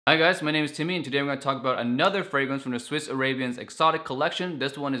Hi guys, my name is Timmy and today I'm going to talk about another fragrance from the Swiss Arabian's exotic collection.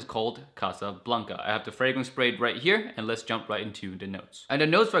 This one is called Casablanca. I have the fragrance sprayed right here and let's jump right into the notes. And the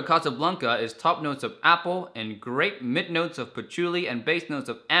notes for Casablanca is top notes of apple and grape, mid notes of patchouli, and base notes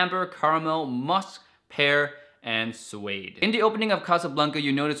of amber, caramel, musk, pear, and suede. In the opening of Casablanca,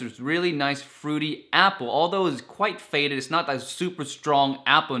 you notice there's really nice fruity apple. Although it's quite faded, it's not that super strong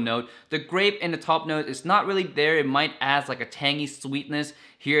apple note. The grape in the top note is not really there. It might add like a tangy sweetness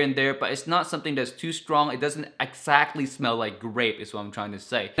here and there, but it's not something that's too strong. It doesn't exactly smell like grape is what I'm trying to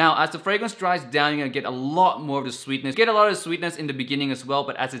say. Now, as the fragrance dries down, you're gonna get a lot more of the sweetness. You get a lot of sweetness in the beginning as well,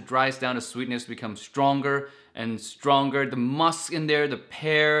 but as it dries down, the sweetness becomes stronger and stronger. The musk in there, the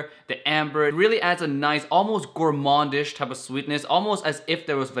pear, the amber, it really adds a nice, almost gourmandish type of sweetness, almost as if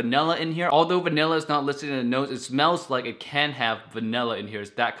there was vanilla in here. Although vanilla is not listed in the notes, it smells like it can have vanilla in here. It's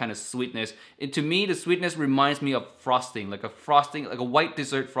that kind of sweetness. And to me, the sweetness reminds me of frosting, like a white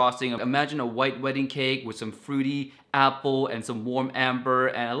dessert frosting. Imagine a white wedding cake with some fruity apple and some warm amber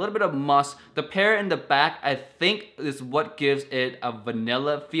and a little bit of musk. The pear in the back, I think, is what gives it a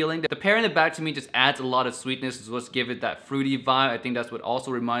vanilla feeling. The pear in the back to me just adds a lot of sweetness. Is what's give it that fruity vibe. I think that's what also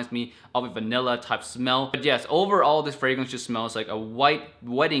reminds me of a vanilla type smell. But yes, overall this fragrance just smells like a white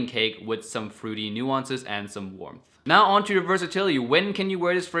wedding cake with some fruity nuances and some warmth. Now on to the versatility. When can you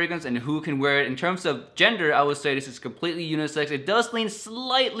wear this fragrance and who can wear it? In terms of gender, I would say this is completely unisex. It does lean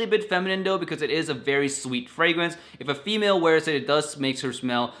slightly bit feminine though because it is a very sweet fragrance. If a female wears it, it does make her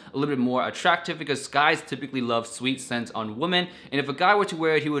smell a little bit more attractive because guys typically love sweet scents on women. And if a guy were to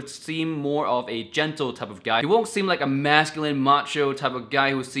wear it, he would seem more of a gentle type of guy. He won't seem like a masculine, macho type of guy.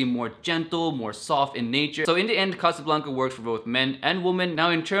 He would seem more gentle, more soft in nature. So in the end, Casablanca works for both men and women. Now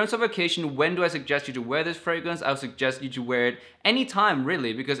in terms of occasion, when do I suggest you to wear this fragrance? I would suggest you to wear it anytime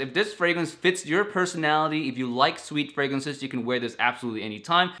really, because if this fragrance fits your personality, if you like sweet fragrances, you can wear this absolutely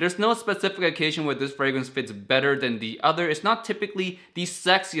anytime. There's no specific occasion where this fragrance fits better than the other. It's not typically the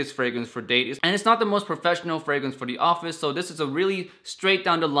sexiest fragrance for dates, and it's not the most professional fragrance for the office, so this is a really straight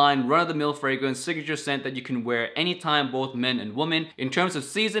down the line, run-of-the-mill fragrance, signature scent that you can wear anytime, both men and women. In terms of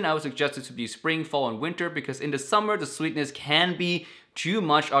season, I would suggest it to be spring, fall, and winter, because in the summer, the sweetness can be too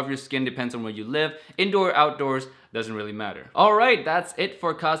much of your skin, depends on where you live. Indoor, outdoors, doesn't really matter. Alright, that's it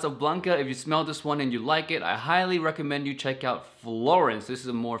for Casablanca. If you smell this one and you like it, I highly recommend you check out Florence. This is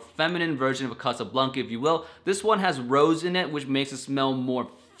a more feminine version of a Casablanca, if you will. This one has rose in it, which makes it smell more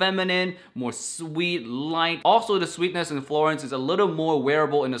feminine, more sweet, light. Also, the sweetness in Florence is a little more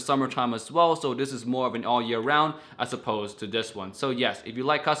wearable in the summertime as well, so this is more of an all year round as opposed to this one. So yes, if you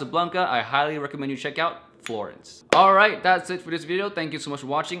like Casablanca, I highly recommend you check out Florence. Alright, that's it for this video. Thank you so much for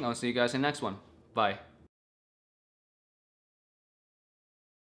watching. I'll see you guys in the next one. Bye.